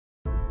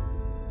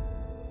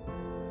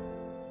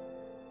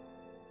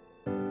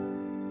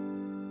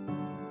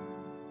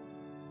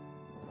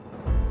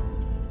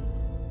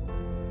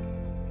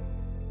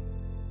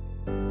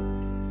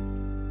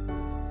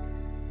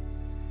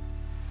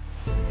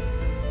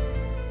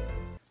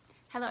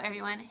Hello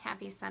everyone,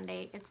 happy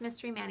Sunday. It's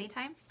Mystery Mani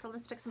time, so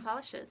let's pick some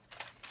polishes.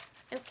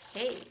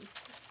 Okay,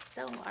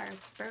 so our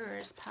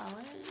first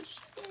polish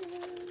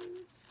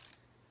is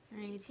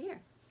right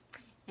here.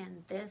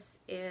 And this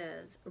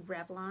is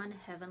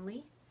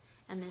Recline-Heavenly,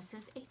 and this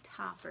is a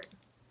topper.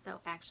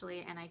 So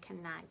actually, and I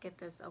cannot get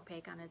this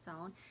opaque on its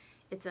own,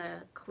 it's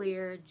a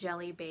clear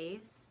jelly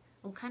base,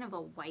 well, kind of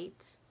a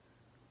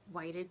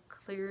whited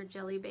clear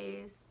jelly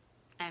base.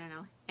 I don't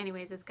know.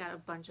 Anyways, it's got a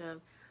bunch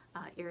of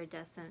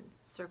iridescent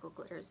circle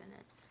glitters in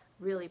it.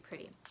 Really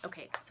pretty.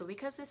 Okay, so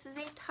because this is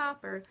a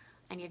topper,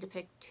 I need to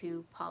pick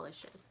two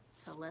polishes.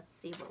 So let's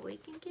see what we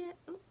can get.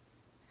 Ooh.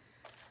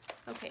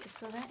 Okay,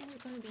 so that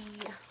is going to be...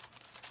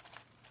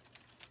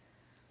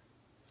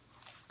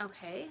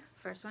 Okay,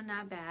 first one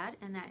not bad,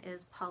 and that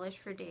is Polish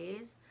for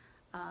Days,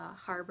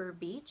 Harbor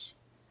Beach.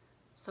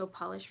 So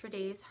Polish for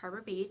Days,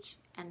 Harbor Beach,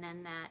 and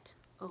then that,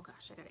 oh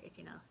gosh, I got an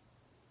icky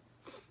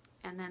nose.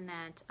 And then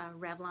that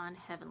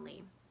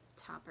Recline-Heavenly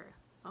topper.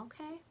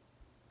 Okay.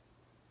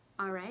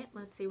 All right,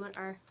 let's see what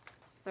our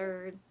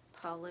third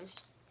polish,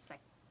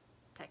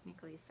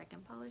 technically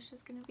second polish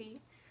is going to be.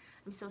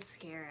 I'm so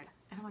scared.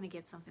 I don't want to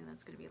get something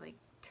that's going to be like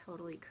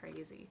totally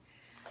crazy.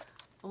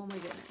 Oh my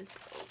goodness.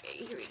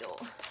 Okay, here we go.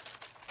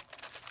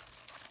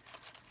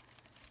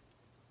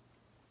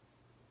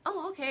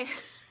 Oh, okay.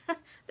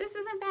 This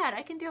isn't bad.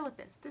 I can deal with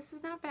this. This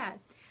is not bad.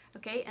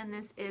 Okay, and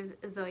this is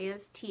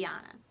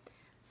Zoya-Tiana.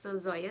 So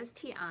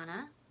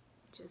Zoya-Tiana,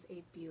 which is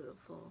a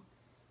beautiful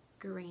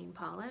green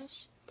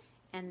polish,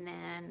 and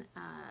then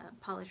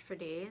Polish for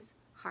Days,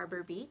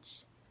 Harbor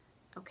Beach.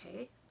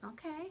 Okay,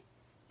 okay,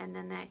 and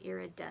then that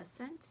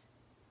iridescent,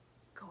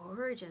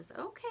 gorgeous.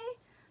 Okay,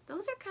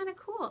 those are kind of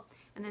cool.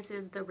 And this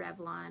is the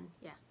Revlon,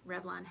 yeah,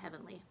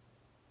 Recline-Heavenly.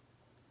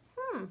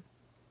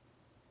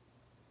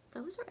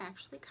 Those are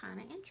actually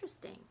kind of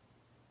interesting.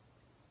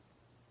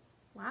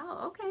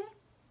 Wow, okay.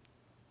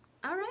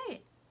 All right.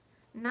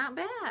 Not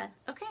bad.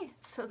 Okay,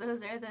 so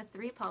those are the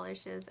three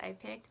polishes I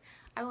picked.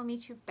 I will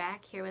meet you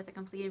back here with a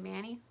completed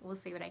mani. We'll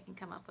see what I can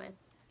come up with.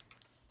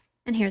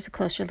 And here's a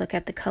closer look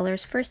at the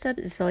colors. First up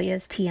is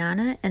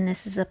Zoya-Tiana, and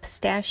this is a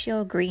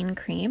pistachio green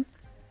cream.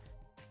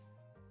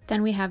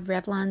 Then we have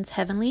Revlon's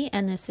Heavenly,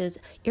 and this is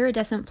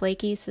iridescent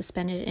flaky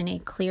suspended in a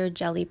clear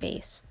jelly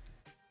base.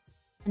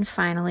 And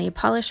finally,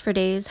 Polish for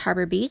Days,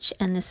 Harbor Beach,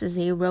 and this is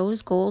a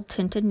rose gold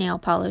tinted nail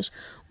polish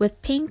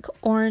with pink,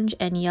 orange,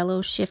 and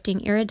yellow shifting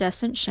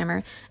iridescent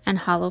shimmer and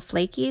hollow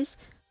flakies.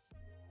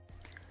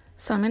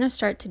 So I'm going to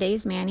start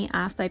today's mani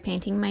off by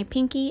painting my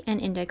pinky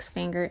and index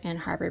finger in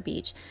Harbor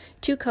Beach.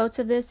 2 coats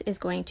of this is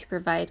going to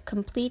provide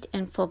complete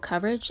and full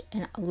coverage,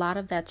 and a lot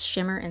of that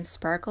shimmer and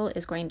sparkle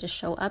is going to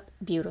show up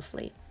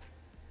beautifully.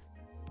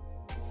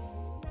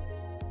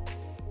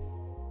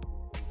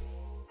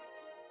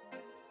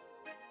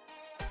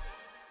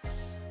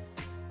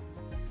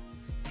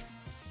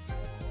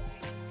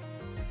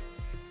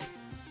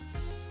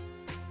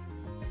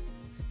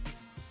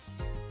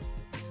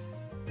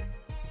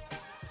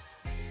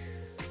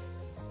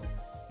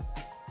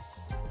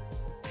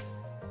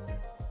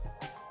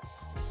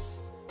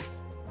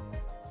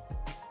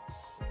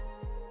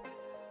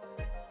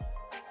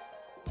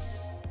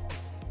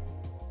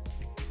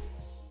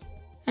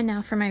 And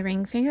now for my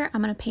ring finger,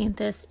 I'm going to paint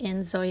this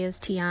in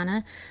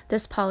Zoya-Tiana.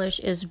 This polish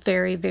is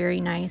very,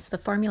 very nice. The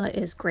formula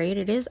is great.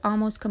 It is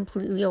almost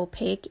completely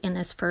opaque in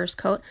this first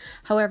coat.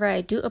 However,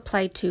 I do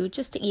apply 2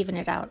 just to even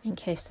it out in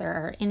case there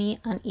are any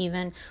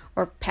uneven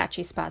or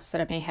patchy spots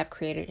that I may have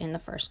created in the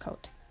first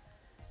coat.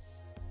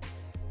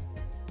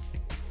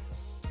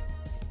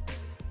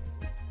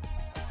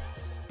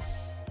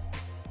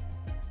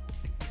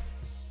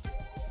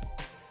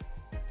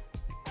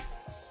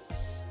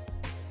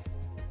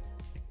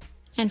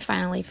 And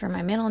finally, for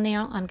my middle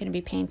nail, I'm going to be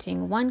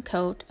painting 1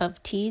 coat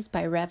of Tease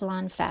by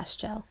Revlon Fast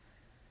Gel.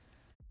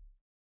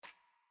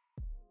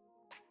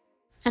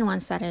 And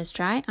once that is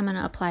dry, I'm going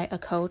to apply a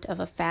coat of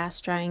a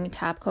fast drying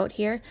top coat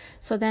here.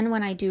 So then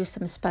when I do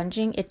some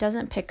sponging, it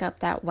doesn't pick up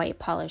that white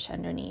polish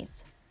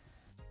underneath.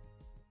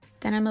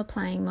 Then I'm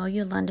applying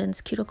Moyu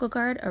London's Cuticle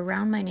Guard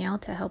around my nail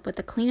to help with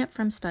the cleanup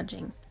from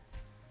sponging.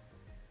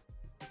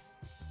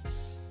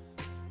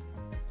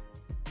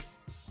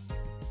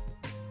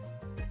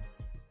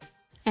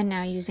 And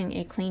now using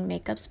a clean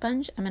makeup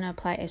sponge, I'm going to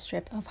apply a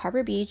strip of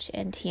Harbor Beach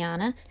and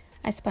Tiana.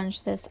 I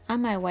sponge this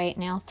on my white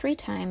nail 3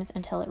 times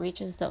until it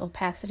reaches the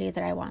opacity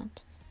that I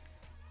want.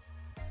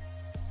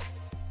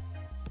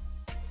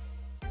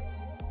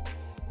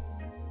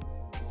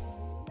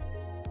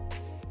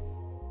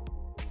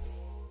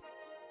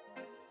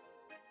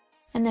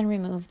 And then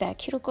remove that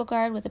cuticle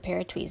guard with a pair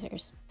of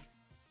tweezers.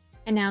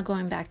 And now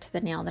going back to the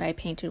nail that I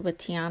painted with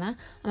Tiana,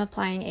 I'm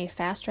applying a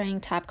fast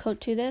drying top coat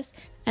to this,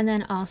 and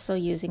then also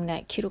using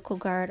that cuticle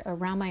guard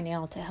around my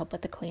nail to help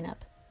with the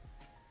cleanup.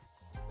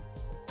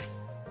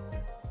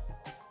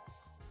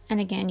 And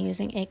again,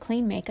 using a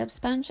clean makeup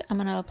sponge, I'm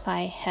going to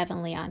apply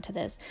Heavenly onto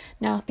this.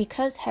 Now,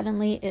 because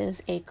Heavenly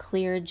is a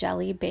clear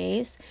jelly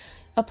base,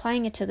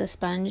 applying it to the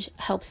sponge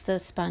helps the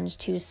sponge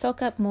to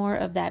soak up more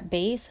of that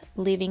base,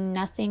 leaving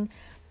nothing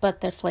but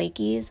the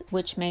flakies,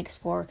 which makes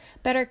for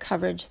better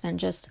coverage than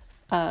just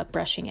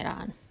brushing it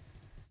on.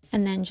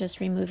 And then just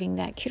removing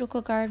that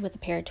cuticle guard with a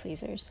pair of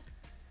tweezers.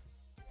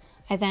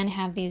 I then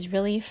have these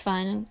really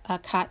fun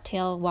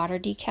cocktail water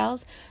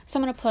decals. So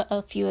I'm going to put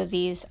a few of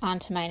these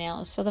onto my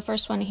nails. So the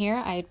first one here,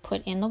 I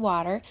put in the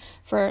water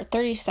for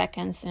 30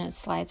 seconds and it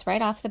slides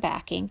right off the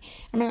backing.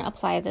 I'm going to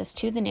apply this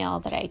to the nail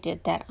that I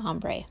did that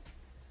ombre.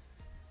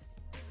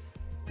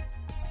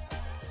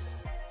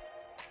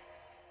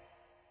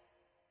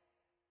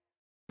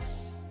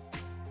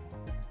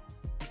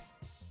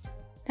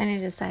 Then I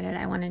decided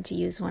I wanted to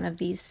use one of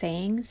these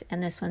sayings,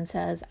 and this one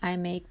says, "I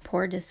make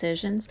poor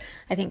decisions."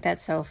 I think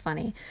that's so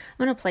funny.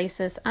 I'm going to place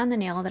this on the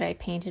nail that I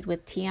painted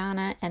with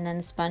Tiana and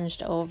then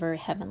sponged over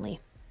Heavenly.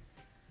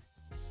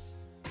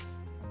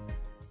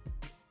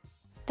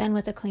 Then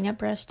with a cleanup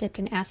brush dipped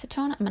in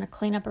acetone, I'm going to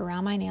clean up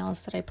around my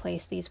nails that I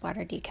placed these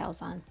water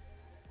decals on.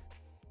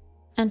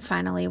 And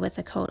finally, with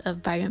a coat of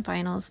Vibrant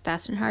Vinyl's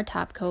Fast and Hard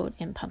Top Coat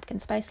in Pumpkin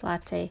Spice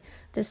Latte,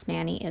 this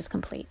mani is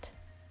complete.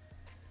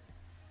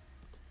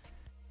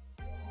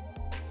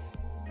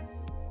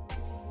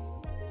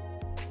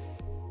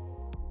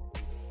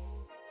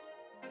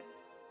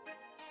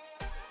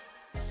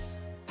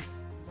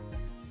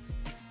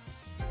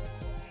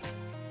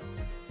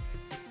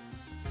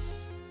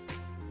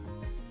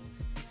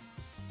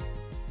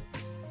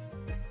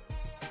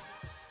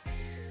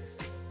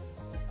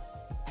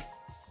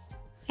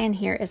 And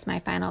here is my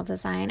final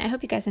design. I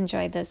hope you guys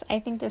enjoyed this. I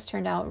think this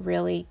turned out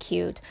really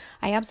cute.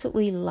 I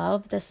absolutely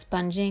love the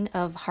sponging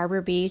of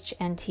Harbor Beach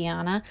and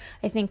Tiana.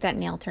 I think that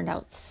nail turned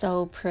out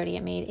so pretty.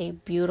 It made a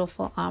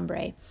beautiful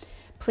ombre.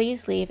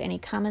 Please leave any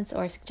comments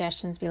or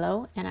suggestions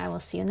below, and I will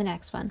see you in the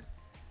next one.